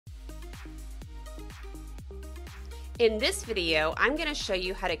In this video, I'm going to show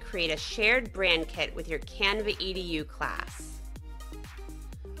you how to create a shared brand kit with your Canva Edu class.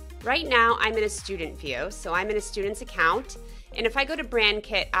 Right now, I'm in a student view, so I'm in a student's account. And if I go to brand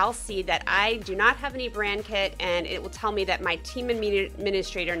kit, I'll see that I do not have any brand kit, and it will tell me that my team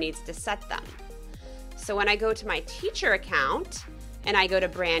administrator needs to set them. So when I go to my teacher account and I go to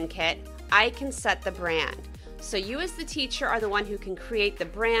brand kit, I can set the brand. So you as the teacher are the one who can create the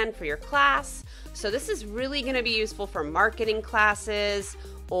brand for your class. So this is really going to be useful for marketing classes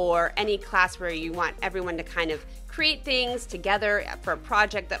or any class where you want everyone to kind of create things together for a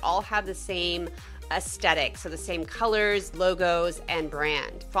project that all have the same aesthetic, so the same colors, logos, and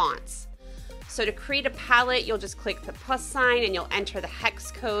brand fonts. So to create a palette, you'll just click the plus sign and you'll enter the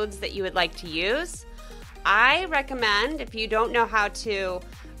hex codes that you would like to use. I recommend, if you don't know how to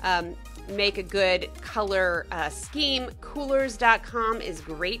make a good color scheme, coolers.com is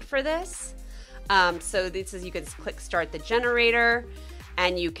great for this. So this is, you can click start the generator,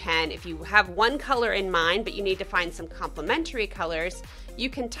 and you can, if you have one color in mind but you need to find some complementary colors, you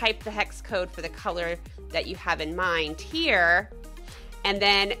can type the hex code for the color that you have in mind here, and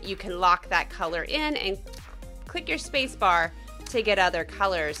then you can lock that color in and click your space bar to get other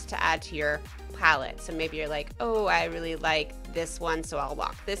colors to add to your palette. So maybe you're like, oh, I really like this one, so I'll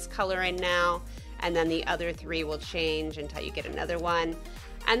lock this color in now, and then the other three will change until you get another one.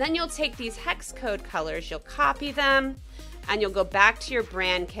 And then you'll take these hex code colors, you'll copy them, and you'll go back to your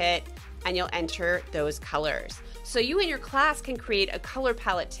brand kit and you'll enter those colors. So you and your class can create a color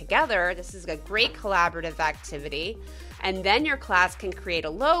palette together. This is a great collaborative activity. And then your class can create a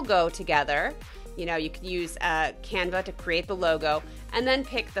logo together. You know, you can use Canva to create the logo and then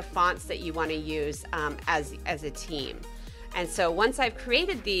pick the fonts that you want to use as a team. And so once I've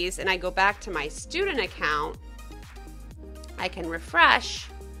created these and I go back to my student account, I can refresh,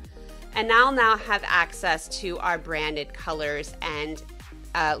 and I'll now have access to our branded colors and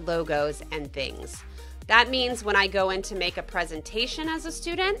logos and things. That means when I go in to make a presentation as a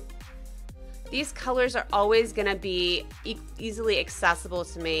student, these colors are always going to be easily accessible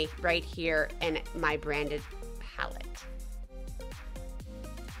to me right here in my branded palette.